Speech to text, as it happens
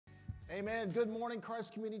Amen. Good morning,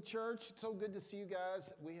 Christ Community Church. So good to see you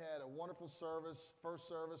guys. We had a wonderful service, first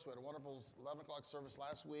service. We had a wonderful 11 o'clock service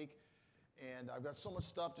last week. And I've got so much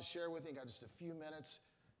stuff to share with you. Got just a few minutes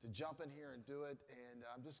to jump in here and do it. And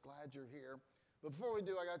I'm just glad you're here. But before we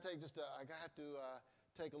do, I have to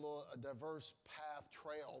take a diverse path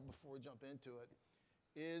trail before we jump into it.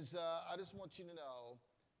 I just want you to know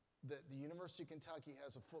that the University of Kentucky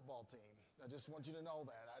has a football team. I just want you to know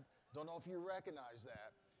that. I don't know if you recognize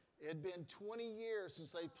that. It had been 20 years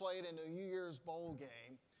since they played in a New Year's Bowl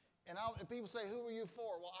game. And people say, who were you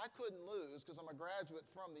for? Well, I couldn't lose because I'm a graduate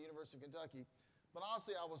from the University of Kentucky. But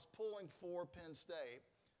honestly, I was pulling for Penn State.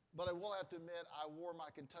 But I will have to admit, I wore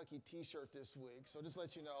my Kentucky t-shirt this week. So just to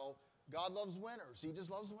let you know, God loves winners. He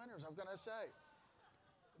just loves winners, I'm going to say.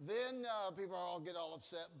 Then people all get all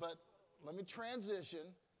upset. But let me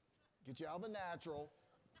transition, get you out of the natural.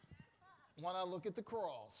 When I look at the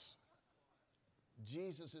cross,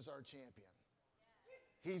 Jesus is our champion.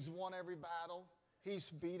 He's won every battle.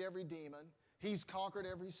 He's beat every demon. He's conquered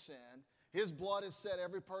every sin. His blood has set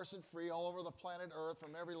every person free all over the planet Earth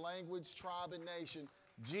from every language, tribe, and nation.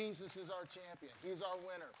 Jesus is our champion. He's our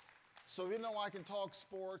winner. So even though I can talk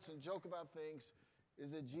sports and joke about things,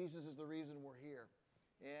 is that Jesus is the reason we're here.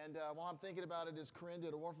 And while I'm thinking about it, Corinne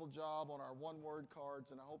did a wonderful job on our one-word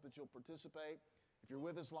cards, and I hope that you'll participate. If you're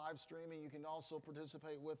with us live streaming, you can also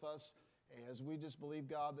participate with us as we just believe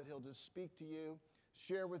God that He'll just speak to you,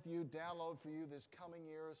 share with you, download for you this coming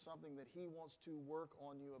year is something that He wants to work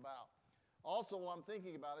on you about. Also, while I'm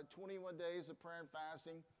thinking about it, 21 days of prayer and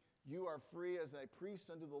fasting, you are free as a priest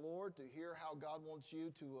unto the Lord to hear how God wants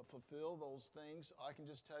you to fulfill those things. I can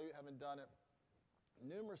just tell you, having done it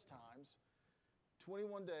numerous times,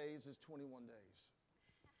 21 days is 21 days.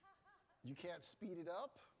 You can't speed it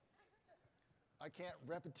up. I can't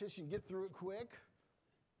repetition, get through it quick.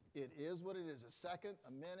 It is what it is, a second,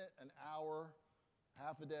 a minute, an hour,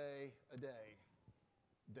 half a day,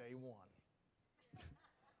 day one.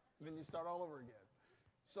 Then you start all over again.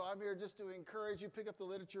 So I'm here just to encourage you, pick up the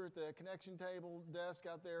literature at the connection table desk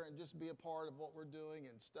out there and just be a part of what we're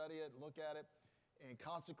doing and study it, look at it, and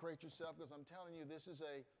consecrate yourself, because I'm telling you, this is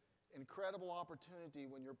an incredible opportunity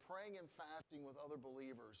when you're praying and fasting with other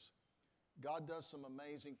believers. God does some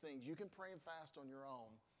amazing things. You can pray and fast on your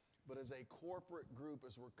own, but as a corporate group,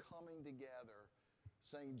 as we're coming together,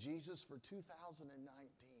 saying, Jesus, for 2019,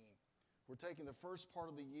 we're taking the first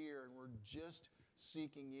part of the year and we're just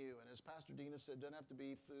seeking you. And as Pastor Dina said, it doesn't have to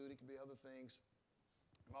be food, it can be other things.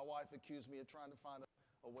 My wife accused me of trying to find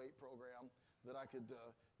a weight program that I could,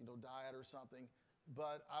 diet or something.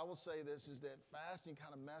 But I will say this, is that fasting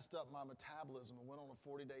kind of messed up my metabolism. I went on a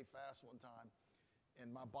 40-day fast one time,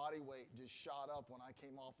 and my body weight just shot up when I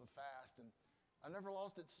came off the fast. And I never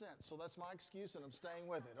lost it since, so that's my excuse, and I'm staying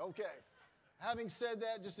with it. Okay. Having said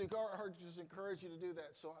that, just encourage you to do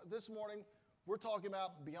that. So this morning, we're talking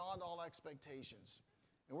about beyond all expectations.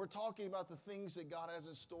 And we're talking about the things that God has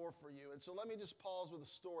in store for you. And so let me just pause with a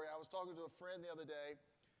story. I was talking to a friend the other day,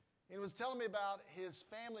 and he was telling me about his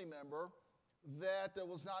family member that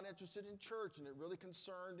was not interested in church, and it really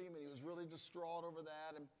concerned him, and he was really distraught over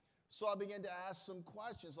that. And so I began to ask some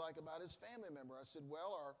questions like about his family member. I said,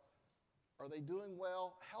 well, are they doing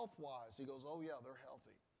well health-wise? He goes, oh, yeah, they're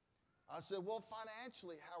healthy. I said, well,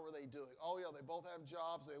 financially, how are they doing? Oh, yeah, they both have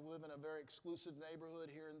jobs. They live in a very exclusive neighborhood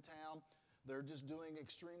here in town. They're just doing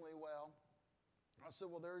extremely well. I said,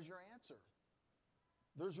 well, there's your answer.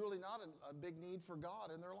 There's really not a big need for God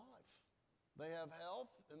in their life. They have health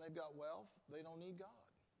and they've got wealth. They don't need God.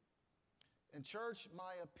 And church,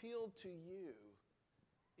 my appeal to you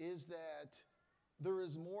is that there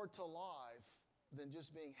is more to life than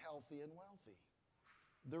just being healthy and wealthy.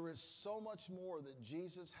 There is so much more that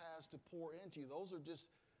Jesus has to pour into you. Those are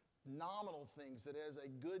just nominal things, that as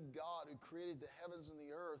a good God who created the heavens and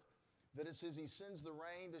the earth, that it says He sends the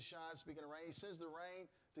rain to shine. Speaking of rain, He sends the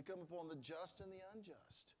rain to come upon the just and the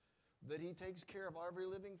unjust. That He takes care of every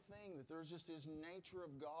living thing, that there's just His nature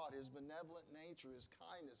of God, His benevolent nature, His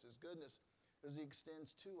kindness, His goodness, as He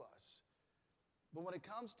extends to us. But when it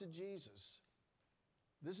comes to Jesus,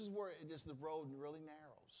 this is where the road really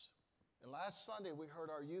narrows. And last Sunday, we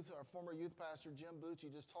heard our former youth pastor, Jim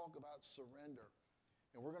Bucci, just talk about surrender.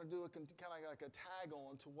 And we're going to do a kind of like a tag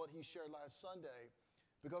on to what he shared last Sunday,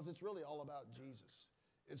 because it's really all about Jesus.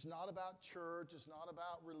 It's not about church. It's not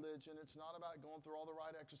about religion. It's not about going through all the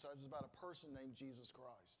right exercises. It's about a person named Jesus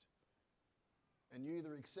Christ. And you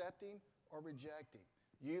either accept Him or reject Him.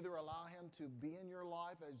 You either allow Him to be in your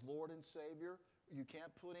life as Lord and Savior, or you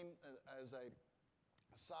can't put Him as a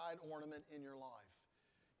side ornament in your life.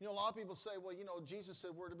 A lot of people say, well, Jesus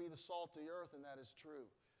said we're to be the salt of the earth, and that is true.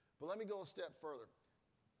 But let me go a step further.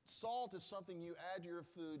 Salt is something you add to your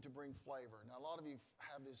food to bring flavor. Now, a lot of you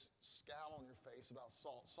have this scowl on your face about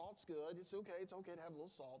salt. Salt's good. It's okay to have a little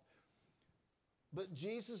salt. But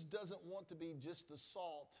Jesus doesn't want to be just the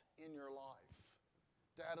salt in your life,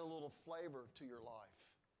 to add a little flavor to your life.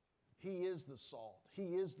 He is the salt.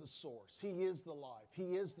 He is the source. He is the life.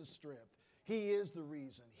 He is the strength. He is the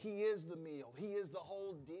reason. He is the meal. He is the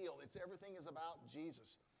whole deal. Everything is about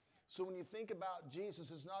Jesus. So when you think about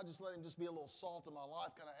Jesus, it's not just let him just be a little salt in my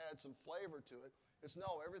life, kind of add some flavor to it. It's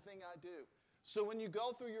no, everything I do. So when you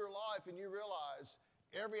go through your life and you realize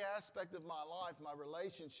every aspect of my life, my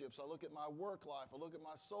relationships, I look at my work life, I look at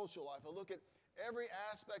my social life, I look at every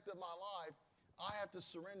aspect of my life, I have to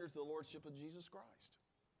surrender to the Lordship of Jesus Christ.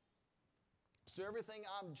 So everything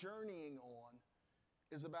I'm journeying on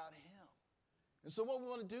is about him. And so what we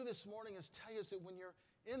want to do this morning is tell you that when you're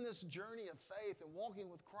in this journey of faith and walking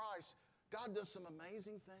with Christ, God does some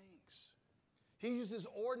amazing things. He uses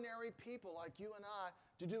ordinary people like you and I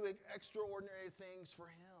to do extraordinary things for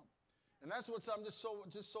him. And that's what I'm just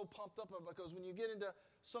so pumped up about, because when you get into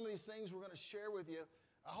some of these things we're going to share with you,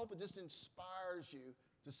 I hope it just inspires you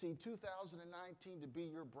to see 2019 to be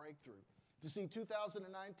your breakthrough, to see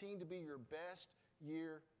 2019 to be your best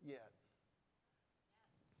year yet.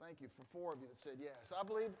 Thank you for 4 of you that said yes.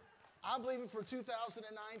 I'm believing for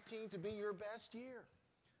 2019 to be your best year.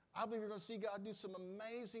 I believe you're going to see God do some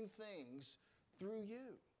amazing things through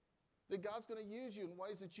you. That God's going to use you in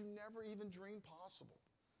ways that you never even dreamed possible.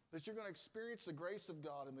 That you're going to experience the grace of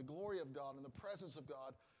God and the glory of God and the presence of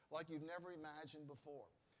God like you've never imagined before.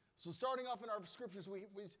 So starting off in our scriptures,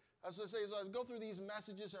 as I say, as I go through these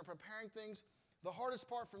messages and preparing things, the hardest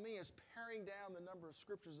part for me is paring down the number of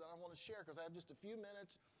scriptures that I want to share, because I have just a few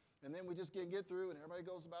minutes, and then we just get through and everybody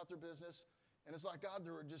goes about their business. And it's like, God,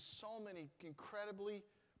 there are just so many incredibly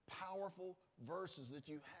powerful verses that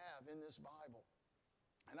you have in this Bible.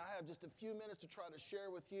 And I have just a few minutes to try to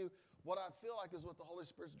share with you what I feel like is what the Holy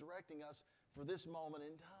Spirit's directing us for this moment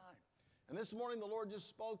in time. And this morning the Lord just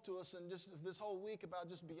spoke to us, and just this whole week, about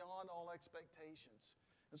just beyond all expectations.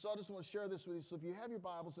 And so I just want to share this with you. So if you have your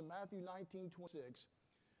Bibles, in Matthew 19:26,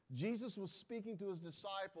 Jesus was speaking to his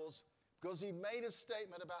disciples because he made a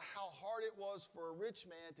statement about how hard it was for a rich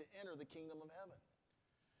man to enter the kingdom of heaven.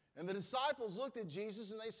 And the disciples looked at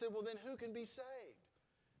Jesus and they said, well, then who can be saved?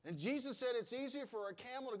 And Jesus said it's easier for a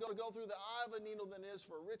camel to go through the eye of a needle than it is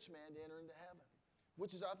for a rich man to enter into heaven,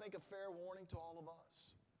 which is, I think, a fair warning to all of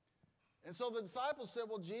us. And so the disciples said,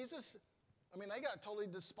 well, Jesus, they got totally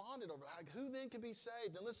despondent over it. Who then can be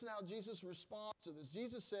saved? And listen how Jesus responds to this.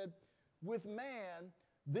 Jesus said, with man,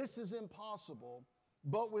 this is impossible,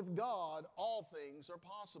 but with God, all things are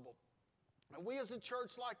possible. And we as a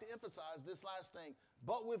church like to emphasize this last thing.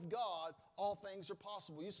 But with God, all things are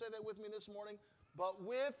possible. You say that with me this morning? But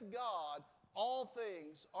with God, all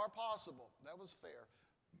things are possible. That was fair.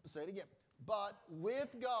 Say it again. But with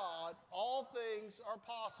God, all things are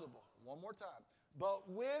possible. One more time. But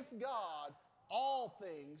with God, all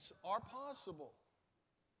things are possible.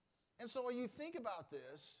 And so when you think about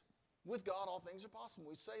this, with God, all things are possible.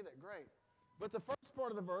 We say that, great. But the first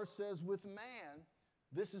part of the verse says, with man,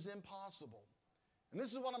 this is impossible. And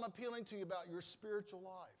this is what I'm appealing to you about your spiritual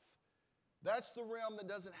life. That's the realm that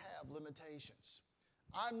doesn't have limitations.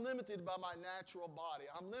 I'm limited by my natural body.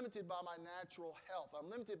 I'm limited by my natural health. I'm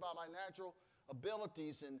limited by my natural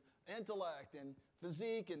abilities and intellect and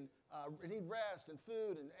physique, and need rest and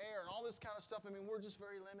food and air and all this kind of stuff. We're just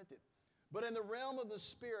very limited. But in the realm of the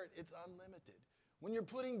Spirit, it's unlimited. When you're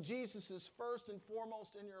putting Jesus as first and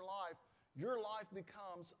foremost in your life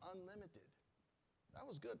becomes unlimited. That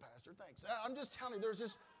was good, Pastor. Thanks. I'm just telling you,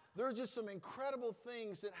 there's just some incredible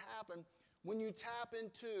things that happen when you tap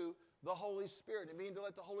into the Holy Spirit and being to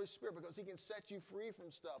let the Holy Spirit, because he can set you free from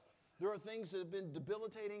stuff. There are things that have been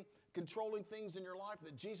debilitating, controlling things in your life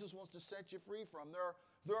that Jesus wants to set you free from.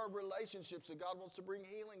 There are relationships that God wants to bring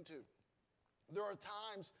healing to. There are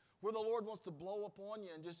times where the Lord wants to blow upon you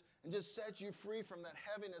and just set you free from that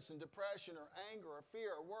heaviness and depression or anger or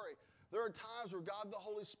fear or worry. There are times where God, the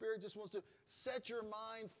Holy Spirit, just wants to set your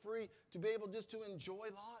mind free to be able just to enjoy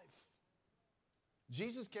life.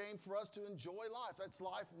 Jesus came for us to enjoy life. That's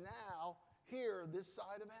life now, here, this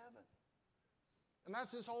side of heaven. And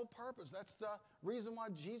that's his whole purpose. That's the reason why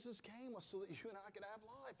Jesus came, was so that you and I could have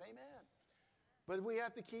life. Amen. But we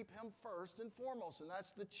have to keep him first and foremost. And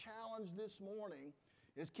that's the challenge this morning,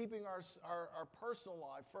 is keeping our personal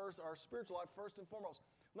life first, our spiritual life first and foremost.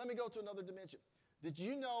 Let me go to another dimension. Did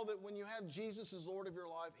you know that when you have Jesus as Lord of your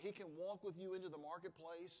life, he can walk with you into the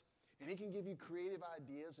marketplace and he can give you creative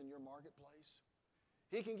ideas in your marketplace?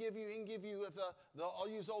 He can give you I'll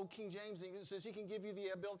use old King James, it says he can give you the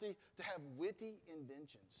ability to have witty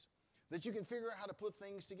inventions, that you can figure out how to put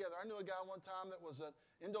things together. I knew a guy one time that was an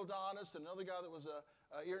endodontist, another guy that was a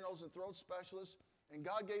ear, nose, and throat specialist, and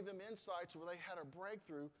God gave them insights where they had a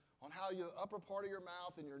breakthrough on how the upper part of your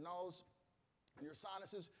mouth and your nose and your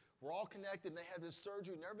sinuses were all connected, and they had this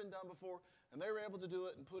surgery never been done before, and they were able to do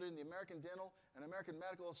it and put it in the American Dental and American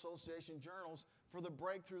Medical Association journals for the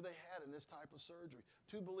breakthrough they had in this type of surgery.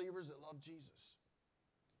 Two believers that love Jesus.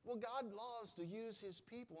 Well, God loves to use his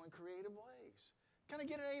people in creative ways. Can I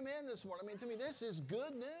get an amen this morning? I mean, to me, this is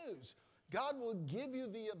good news. God will give you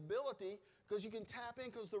the ability because you can tap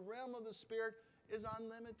in because the realm of the Spirit is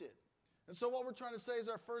unlimited. And so what we're trying to say is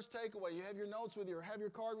our first takeaway. You have your notes with you or have your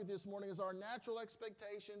card with you this morning, is our natural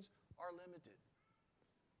expectations are limited.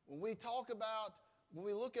 When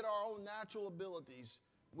we look at our own natural abilities,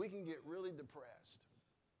 we can get really depressed.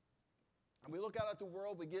 And we look out at the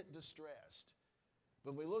world, we get distressed.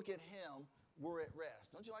 But when we look at him, we're at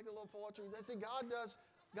rest. Don't you like the little poetry? They say God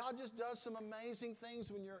just does some amazing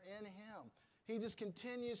things when you're in him. He just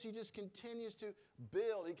continues to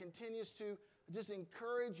build. He continues to just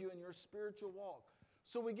encourage you in your spiritual walk.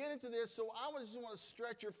 So we get into this. So I just want to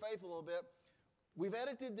stretch your faith a little bit. We've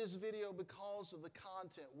edited this video because of the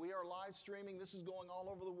content. We are live streaming. This is going all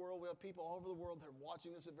over the world. We have people all over the world that are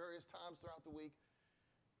watching this at various times throughout the week.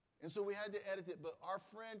 And so we had to edit it. But our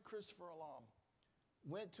friend Christopher Alam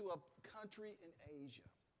went to a country in Asia,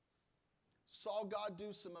 saw God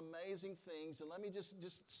do some amazing things. And let me just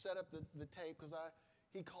set up the tape, because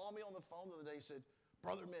he called me on the phone the other day. He said,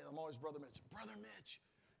 Brother Mitch, I'm always Brother Mitch. Brother Mitch,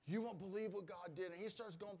 you won't believe what God did. And he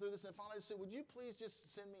starts going through this. And finally I said, would you please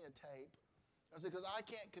just send me a tape? I said, because I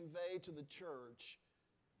can't convey to the church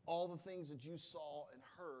all the things that you saw and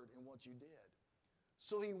heard in what you did.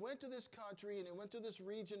 So he went to this country, and he went to this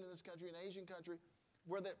region in this country, an Asian country,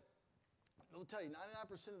 where I'll tell you,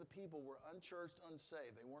 99% of the people were unchurched,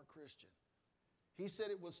 unsaved. They weren't Christian. He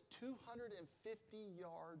said it was 250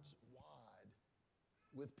 yards wide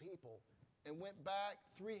with people and went back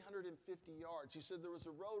 350 yards. He said there was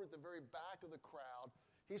a road at the very back of the crowd.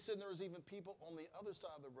 He said there was even people on the other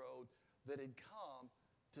side of the road that had come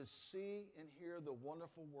to see and hear the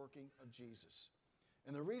wonderful working of Jesus.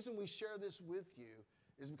 And the reason we share this with you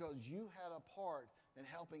is because you had a part in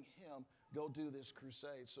helping him go do this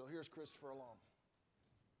crusade. So here's Christopher Alam.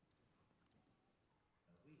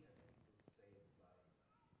 We had people saved by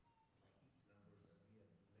heat numbers, and we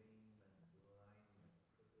had lame and blind and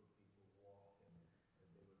crippled people walk, and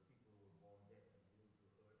there were people who were born deaf and mute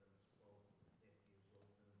who heard and spoke with deaf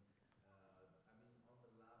ears open. On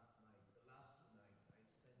the last two nights, I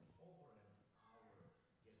spent over an hour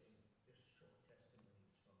getting just short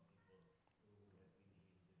testimonies from people who had been healed. They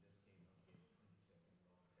just came and gave 20-second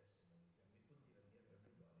long testimonies, and we couldn't even get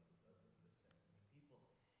everybody because of this testimony.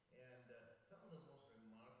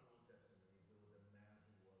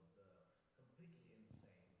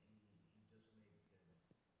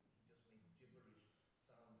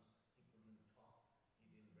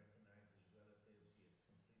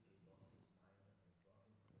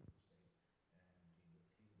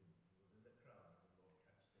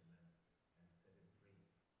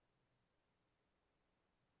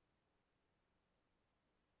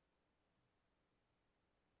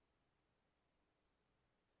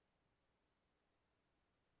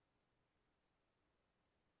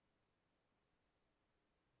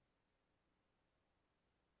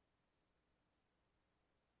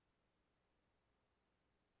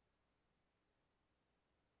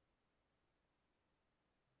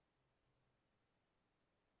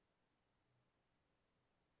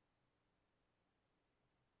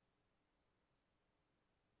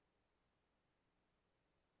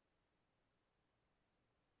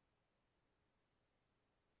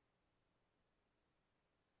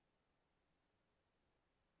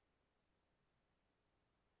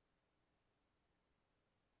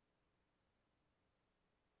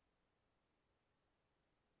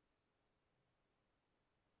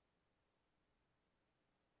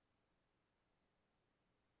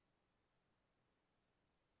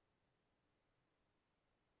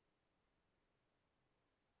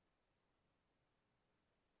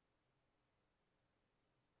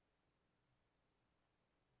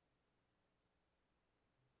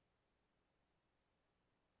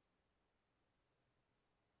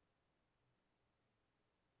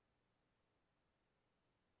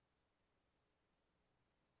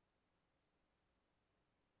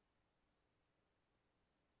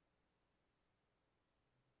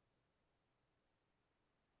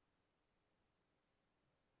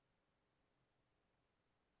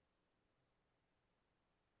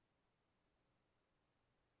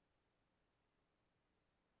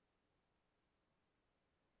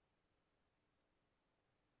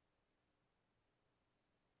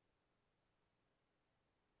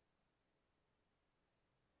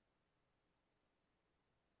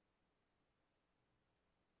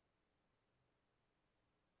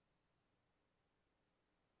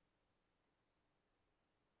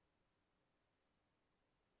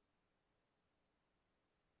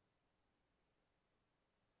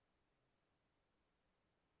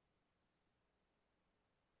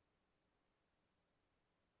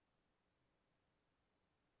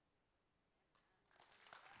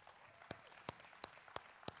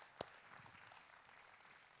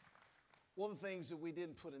 One of the things that we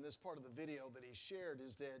didn't put in this part of the video that he shared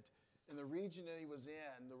is that in the region that he was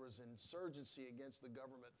in, there was insurgency against the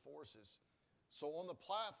government forces. So on the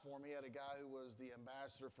platform, he had a guy who was the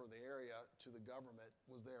ambassador for the area to the government,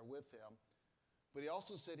 was there with him. But he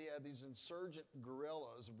also said he had these insurgent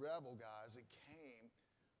guerrillas, rebel guys that came,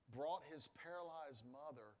 brought his paralyzed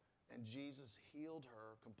mother, and Jesus healed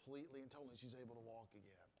her completely and totally. She's able to walk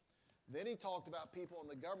again. Then he talked about people in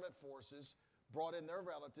the government forces brought in their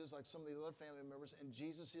relatives, like some of the other family members, and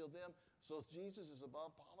Jesus healed them. So Jesus is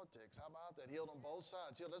above politics. How about that? Healed on both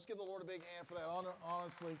sides. Let's give the Lord a big hand for that.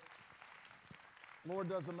 Honestly, Lord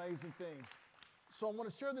does amazing things. So I want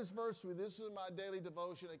to share this verse with you. This is my daily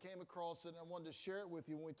devotion. I came across it, and I wanted to share it with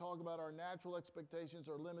you. When we talk about our natural expectations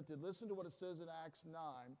are limited, listen to what it says in Acts 9,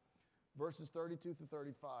 verses 32 through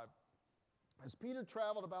 35. As Peter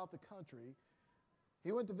traveled about the country,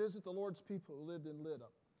 he went to visit the Lord's people who lived in Lydda.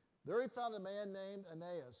 There he found a man named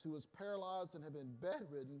Aeneas who was paralyzed and had been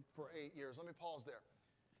bedridden for 8 years. Let me pause there.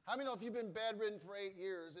 How many know if you've been bedridden for 8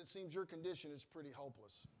 years, it seems your condition is pretty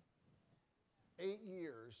hopeless? 8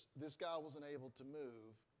 years, this guy wasn't able to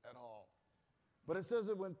move at all. But it says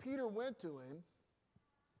that when Peter went to him,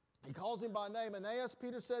 he calls him by name. Aeneas,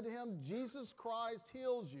 Peter said to him, Jesus Christ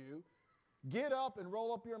heals you. Get up and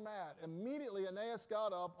roll up your mat. Immediately Aeneas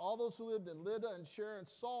got up. All those who lived in Lydda and Sharon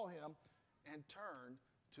saw him and turned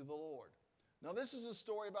to the Lord. Now this is a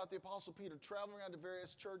story about the Apostle Peter traveling around to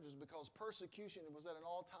various churches because persecution was at an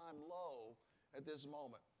all-time low at this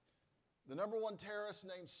moment. The number one terrorist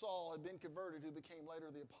named Saul had been converted, who became later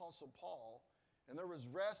the Apostle Paul, and there was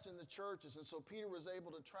rest in the churches, and so Peter was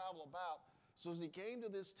able to travel about. So as he came to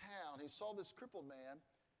this town, he saw this crippled man,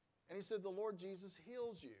 and he said, the Lord Jesus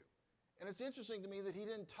heals you. And it's interesting to me that he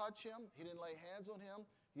didn't touch him, he didn't lay hands on him,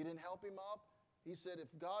 he didn't help him up. He said,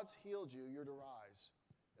 if God's healed you, you're to rise.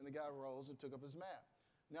 And the guy rose and took up his mat.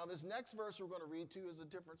 Now this next verse we're going to read to is a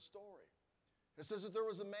different story. It says that there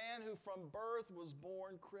was a man who from birth was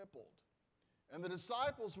born crippled. And the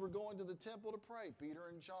disciples were going to the temple to pray, Peter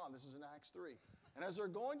and John. This is in Acts 3. And as they're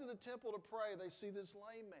going to the temple to pray, they see this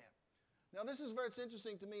lame man. Now this is very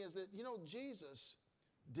interesting to me is that, Jesus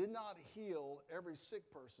did not heal every sick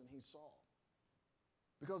person he saw.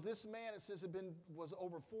 Because this man, it says, was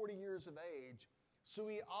over 40 years of age. So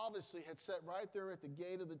he obviously had sat right there at the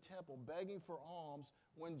gate of the temple begging for alms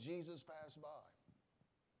when Jesus passed by.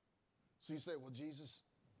 So you say, well, Jesus,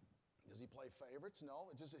 does he play favorites? No,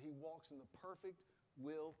 it's just that he walks in the perfect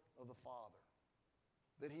will of the Father.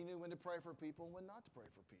 That he knew when to pray for people and when not to pray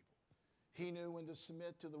for people. He knew when to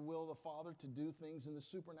submit to the will of the Father to do things in the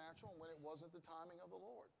supernatural and when it wasn't the timing of the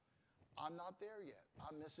Lord. I'm not there yet.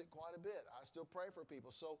 I miss it quite a bit. I still pray for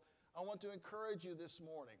people. So I want to encourage you this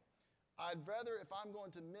morning. I'd rather, if I'm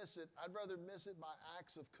going to miss it, I'd rather miss it by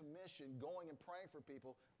acts of commission, going and praying for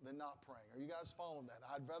people, than not praying. Are you guys following that?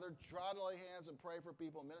 I'd rather try to lay hands and pray for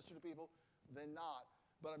people, minister to people, than not.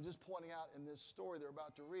 But I'm just pointing out in this story they're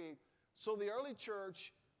about to read. So the early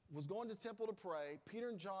church was going to the temple to pray.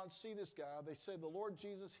 Peter and John see this guy. They say, the Lord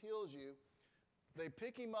Jesus heals you. They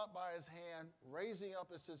pick him up by his hand, raising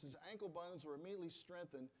up. It says his ankle bones were immediately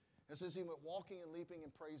strengthened. It says he went walking and leaping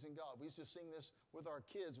and praising God. We used to sing this with our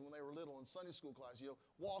kids when they were little in Sunday school class.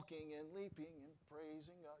 Walking and leaping and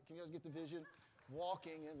praising God. Can you guys get the vision?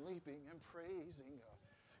 Walking and leaping and praising God.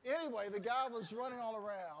 Anyway, the guy was running all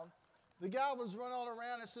around.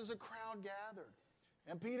 It says a crowd gathered.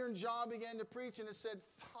 And Peter and John began to preach, and it said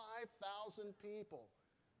 5,000 people.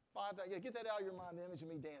 5,000. Yeah, get that out of your mind, the image of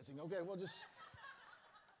me dancing. Okay,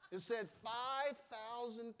 it said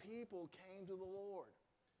 5,000 people came to the Lord.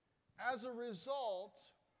 As a result,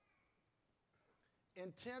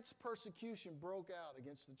 intense persecution broke out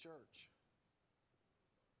against the church.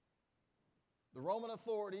 The Roman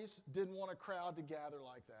authorities didn't want a crowd to gather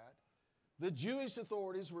like that. The Jewish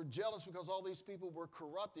authorities were jealous because all these people were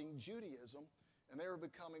corrupting Judaism, and they were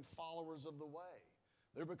becoming followers of the way.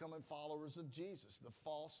 They're becoming followers of Jesus, the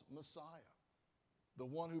false Messiah, the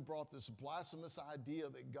one who brought this blasphemous idea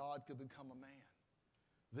that God could become a man,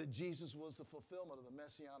 that Jesus was the fulfillment of the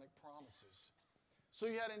messianic promises. So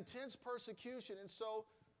you had intense persecution, and so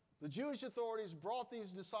the Jewish authorities brought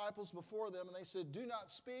these disciples before them, and they said, do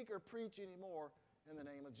not speak or preach anymore in the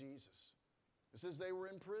name of Jesus. It says they were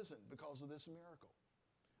in prison because of this miracle.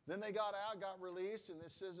 Then they got out, got released, and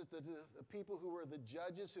this says that the people who were the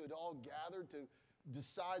judges who had all gathered to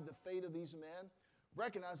decide the fate of these men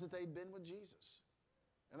recognized that they'd been with Jesus.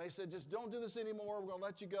 And they said, just don't do this anymore, we're going to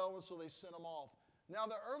let you go, and so they sent them off. Now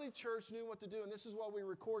the early church knew what to do, and this is why we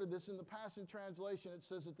recorded this in the Passion Translation. It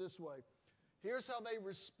says it this way. Here's how they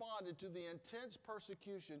responded to the intense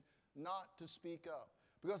persecution not to speak up.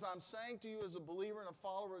 Because I'm saying to you as a believer and a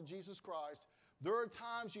follower of Jesus Christ, there are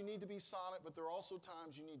times you need to be silent, but there are also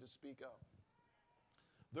times you need to speak up.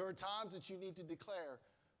 There are times that you need to declare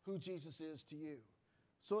who Jesus is to you.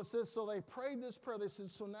 So it says, so they prayed this prayer. They said,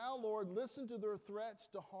 so now, Lord, listen to their threats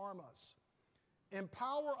to harm us.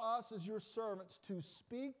 Empower us as your servants to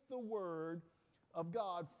speak the word of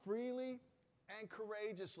God freely and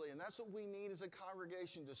courageously. And that's what we need as a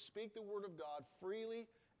congregation, to speak the word of God freely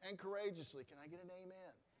and courageously. Can I get an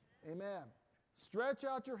amen? Amen. Stretch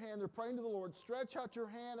out your hand. They're praying to the Lord. Stretch out your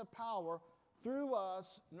hand of power through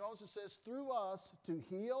us. Notice it says, through us to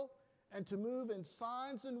heal and to move in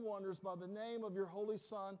signs and wonders by the name of your holy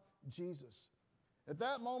Son, Jesus. At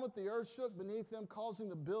that moment, the earth shook beneath them, causing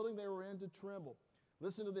the building they were in to tremble.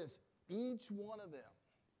 Listen to this. Each one of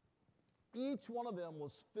them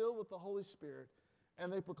was filled with the Holy Spirit,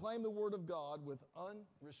 and they proclaimed the word of God with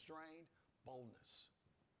unrestrained boldness.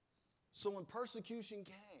 So when persecution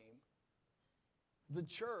came, the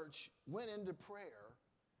church went into prayer,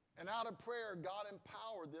 and out of prayer, God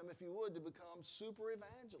empowered them, if you would, to become super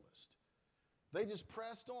evangelists. They just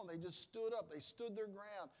pressed on. They just stood up. They stood their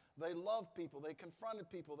ground. They loved people. They confronted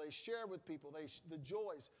people. They shared with people the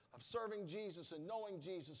joys of serving Jesus and knowing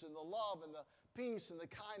Jesus, and the love and the peace and the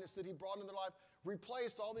kindness that he brought into their life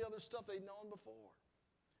replaced all the other stuff they'd known before.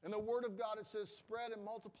 And the word of God, it says, spread and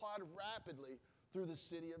multiplied rapidly through the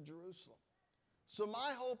city of Jerusalem. So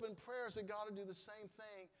my hope and prayer is that God would do the same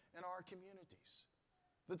thing in our communities.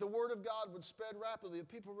 That the word of God would spread rapidly, that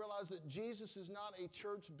people realize that Jesus is not a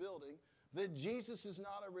church building, that Jesus is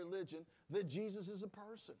not a religion, that Jesus is a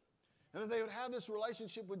person. And that they would have this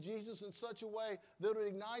relationship with Jesus in such a way that it would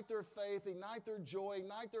ignite their faith, ignite their joy,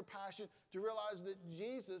 ignite their passion to realize that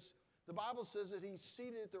Jesus, the Bible says that he's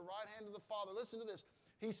seated at the right hand of the Father. Listen to this.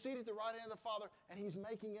 He's seated at the right hand of the Father, and he's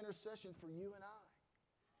making intercession for you and I.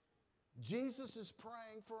 Jesus is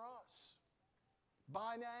praying for us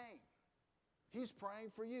by name. He's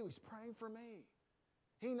praying for you. He's praying for me.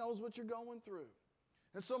 He knows what you're going through.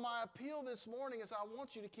 And so my appeal this morning is I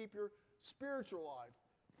want you to keep your spiritual life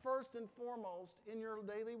first and foremost in your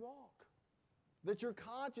daily walk. That you're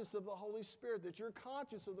conscious of the Holy Spirit, that you're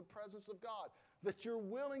conscious of the presence of God, that you're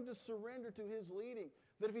willing to surrender to his leading,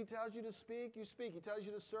 that if he tells you to speak, you speak. He tells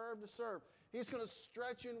you to serve, to serve. He's going to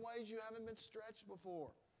stretch you in ways you haven't been stretched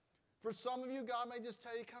before. For some of you, God may just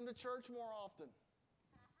tell you, come to church more often.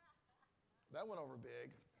 That went over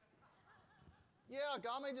big. Yeah,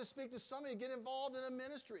 God may just speak to some of you, get involved in a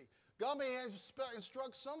ministry. God may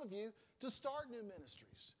instruct some of you to start new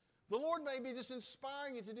ministries. The Lord may be just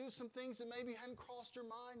inspiring you to do some things that maybe hadn't crossed your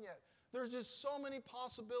mind yet. There's just so many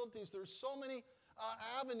possibilities. There's so many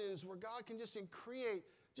avenues where God can just create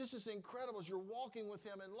just as incredible as you're walking with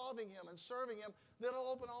him and loving him and serving him, that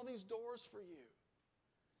he'll open all these doors for you.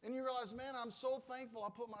 And you realize, man, I'm so thankful I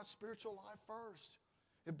put my spiritual life first.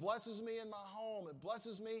 It blesses me in my home. It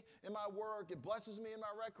blesses me in my work. It blesses me in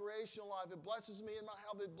my recreational life. It blesses me in my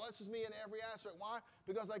health. It blesses me in every aspect. Why?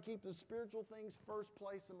 Because I keep the spiritual things first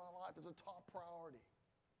place in my life as a top priority.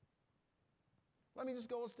 Let me just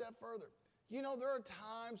go a step further. You know, there are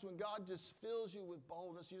times when God just fills you with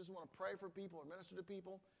boldness. You just want to pray for people or minister to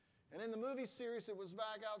people. And in the movie series that was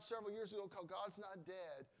back out several years ago called God's Not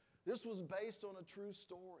Dead, this was based on a true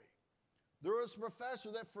story. There was a professor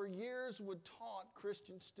that for years would taunt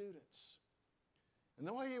Christian students. And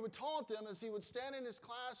the way he would taunt them is he would stand in his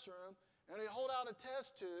classroom and he'd hold out a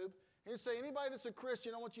test tube and he'd say, anybody that's a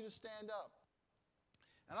Christian, I want you to stand up.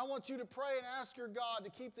 And I want you to pray and ask your God to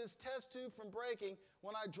keep this test tube from breaking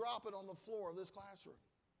when I drop it on the floor of this classroom.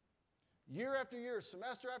 Year after year,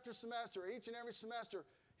 semester after semester, each and every semester,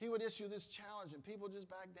 he would issue this challenge and people just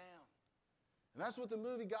back down. And that's what the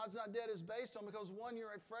movie God's Not Dead is based on, because one year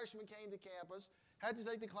a freshman came to campus, had to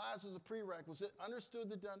take the class as a prerequisite, understood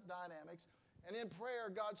the dynamics, and in prayer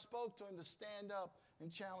God spoke to him to stand up and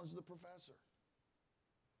challenge the professor.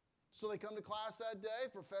 So they come to class that day,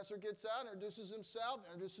 the professor gets out, introduces himself,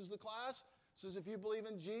 introduces the class, says if you believe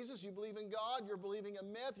in Jesus, you believe in God, you're believing a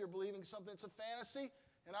myth, you're believing something that's a fantasy,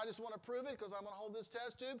 and I just want to prove it because I'm going to hold this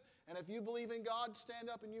test tube, and if you believe in God, stand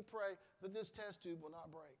up and you pray that this test tube will not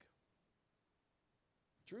break.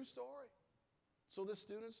 True story. So this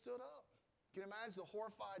student stood up. Can you imagine the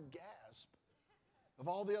horrified gasp of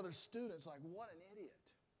all the other students? Like, what an idiot.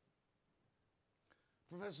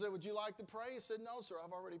 Professor said, would you like to pray? He said, no, sir,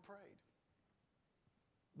 I've already prayed.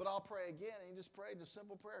 But I'll pray again. And he just prayed a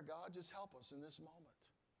simple prayer. God, just help us in this moment.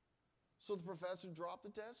 So the professor dropped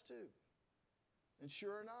the test tube. And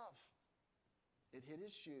sure enough, it hit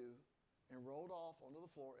his shoe and rolled off onto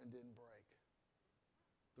the floor and didn't break.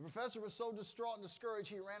 The professor was so distraught and discouraged,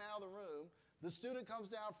 he ran out of the room. The student comes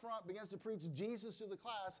down front, begins to preach Jesus to the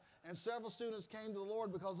class, and several students came to the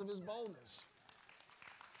Lord because of his boldness.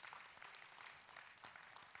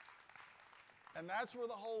 And that's where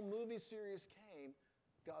the whole movie series came,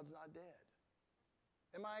 God's Not Dead.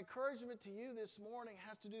 And my encouragement to you this morning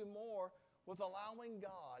has to do more with allowing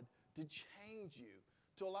God to change you,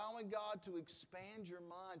 to allowing God to expand your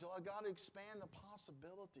mind, to allow God to expand the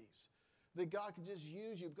possibilities, that God can just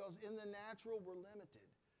use you, because in the natural we're limited.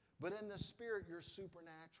 But in the Spirit, you're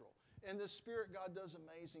supernatural. In the Spirit, God does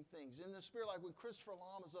amazing things. In the Spirit, like when Christopher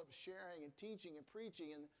Lam is up sharing and teaching and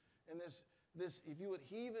preaching in this, if you would,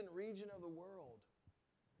 heathen region of the world,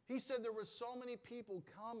 he said there were so many people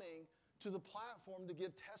coming to the platform to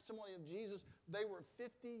give testimony of Jesus, they were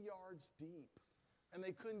 50 yards deep. And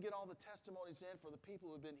they couldn't get all the testimonies in for the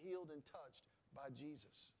people who had been healed and touched by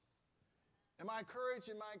Jesus. And my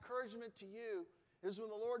encouragement to you is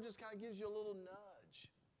when the Lord just kind of gives you a little nudge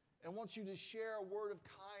and wants you to share a word of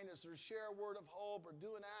kindness or share a word of hope or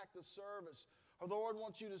do an act of service, or the Lord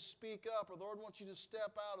wants you to speak up, or the Lord wants you to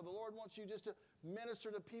step out, or the Lord wants you just to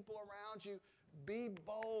minister to people around you, be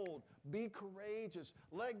bold, be courageous.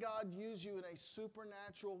 Let God use you in a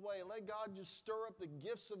supernatural way. Let God just stir up the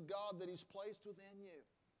gifts of God that He's placed within you.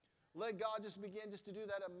 Let God just begin just to do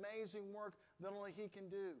that amazing work that only He can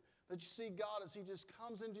do. That you see God as He just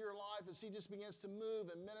comes into your life, as He just begins to move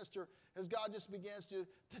and minister, as God just begins to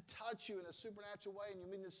touch you in a supernatural way, and you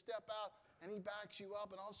begin to step out, and He backs you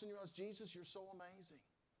up, and all of a sudden you realize, Jesus, you're so amazing.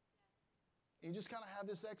 And you just kind of have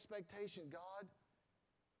this expectation, God,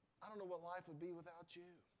 I don't know what life would be without you.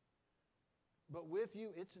 But with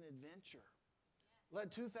you, it's an adventure.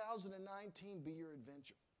 Let 2019 be your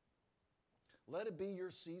adventure. Let it be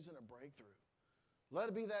your season of breakthrough. Let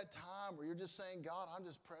it be that time where you're just saying, God, I'm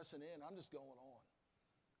just pressing in. I'm just going on.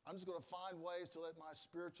 I'm just going to find ways to let my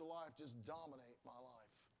spiritual life just dominate my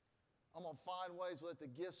life. I'm going to find ways to let the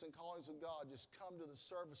gifts and callings of God just come to the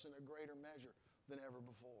surface in a greater measure than ever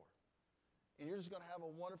before. And you're just going to have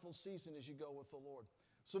a wonderful season as you go with the Lord.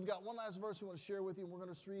 So we've got one last verse we want to share with you, and we're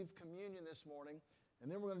going to receive communion this morning, and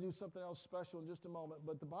then we're going to do something else special in just a moment.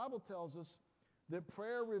 But the Bible tells us that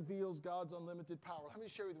prayer reveals God's unlimited power. Let me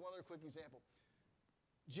share with you one other quick example.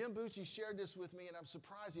 Jim Bucci shared this with me, and I'm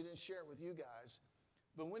surprised he didn't share it with you guys.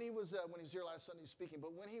 But when he was here last Sunday speaking,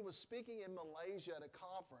 but when he was speaking in Malaysia at a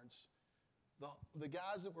conference, the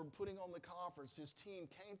guys that were putting on the conference, his team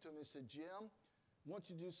came to him and said, Jim, I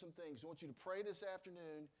want you to do some things. I want you to pray this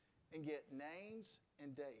afternoon and get names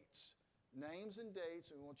and dates. Names and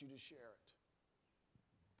dates, and we want you to share it.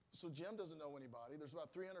 So Jim doesn't know anybody. There's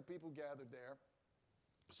about 300 people gathered there.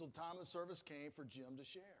 So the time of the service came for Jim to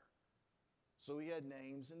share. So he had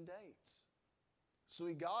names and dates. So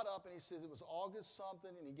he got up and he says it was August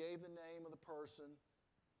something, and he gave the name of the person.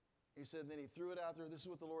 He said, then he threw it out there. This is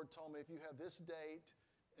what the Lord told me. If you have this date,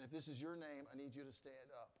 and if this is your name, I need you to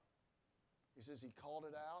stand up. He says he called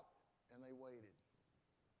it out, and they waited.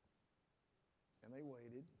 And they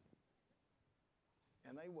waited.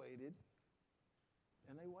 And they waited.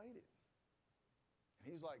 And they waited. And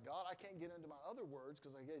he's like, God, I can't get into my other words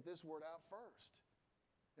because I gave this word out first.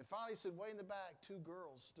 And finally he said, way in the back, two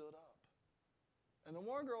girls stood up. And the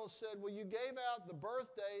one girl said, well, you gave out the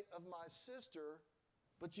birth date of my sister,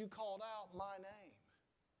 but you called out my name.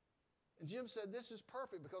 And Jim said, this is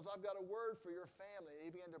perfect because I've got a word for your family. And he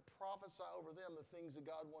began to prophesy over them the things that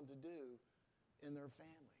God wanted to do in their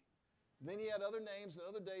family. Then he had other names and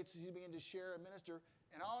other dates as he began to share and minister.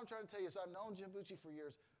 And all I'm trying to tell you is I've known Jim Bucci for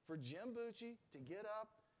years. For Jim Bucci to get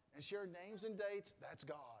up and share names and dates, that's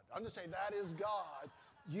God. I'm just saying that is God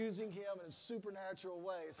using him in supernatural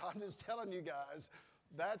ways. I'm just telling you guys,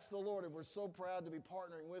 that's the Lord, and we're so proud to be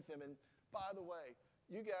partnering with him. And by the way,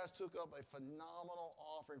 you guys took up a phenomenal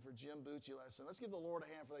offering for Jim Bucci last night. Let's give the Lord a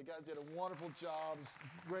hand for that. You guys did a wonderful job. It's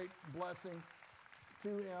a great blessing to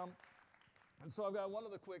him. And so I've got one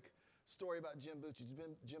other quick story about Jim Bucci. It's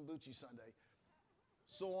been Jim Bucci Sunday.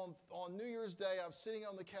 So on New Year's Day, I'm sitting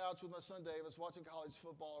on the couch with my son Davis watching college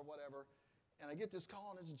football or whatever, and I get this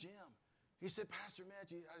call, and it's Jim. He said, Pastor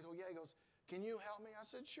Mitch. I go, yeah. He goes, can you help me? I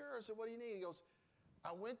said, sure. I said, what do you need? He goes,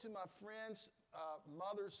 I went to my friend's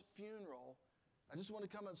mother's funeral. I just want to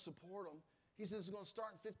come and support him. He says, it's going to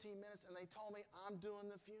start in 15 minutes, and they told me I'm doing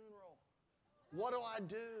the funeral. What do I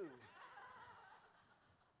do?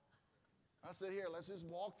 I said, here, let's just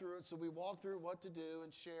walk through it. So we walked through what to do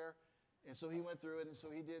and share. And so he went through it, and so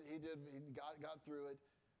he got through it.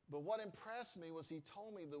 But what impressed me was he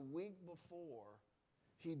told me the week before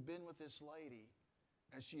he'd been with this lady,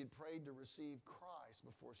 and she had prayed to receive Christ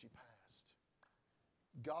before she passed.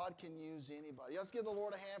 God can use anybody. Let's give the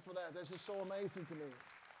Lord a hand for that. That's just so amazing to me.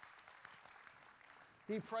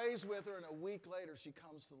 He prays with her, and a week later she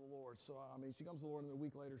comes to the Lord. She comes to the Lord, and a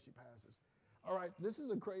week later she passes. All right, this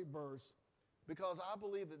is a great verse because I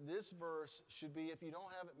believe that this verse should be, if you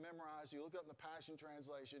don't have it memorized, you look it up in the Passion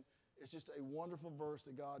Translation. It's just a wonderful verse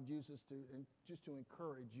that God uses just to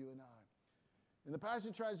encourage you and I. In the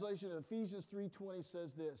Passion Translation, Ephesians 3:20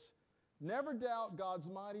 says this, "Never doubt God's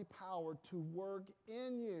mighty power to work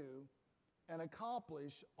in you and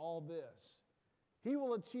accomplish all this. He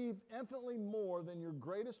will achieve infinitely more than your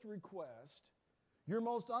greatest request, your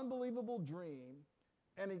most unbelievable dream,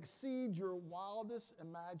 and exceed your wildest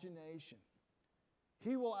imagination.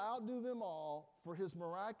 He will outdo them all, for his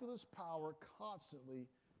miraculous power constantly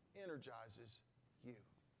energizes you."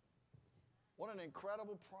 What an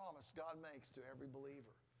incredible promise God makes to every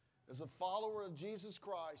believer. As a follower of Jesus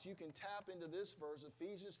Christ, you can tap into this verse,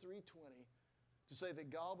 Ephesians 3:20, to say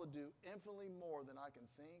that God will do infinitely more than I can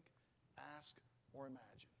think, ask, or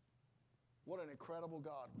imagine. What an incredible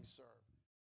God we serve.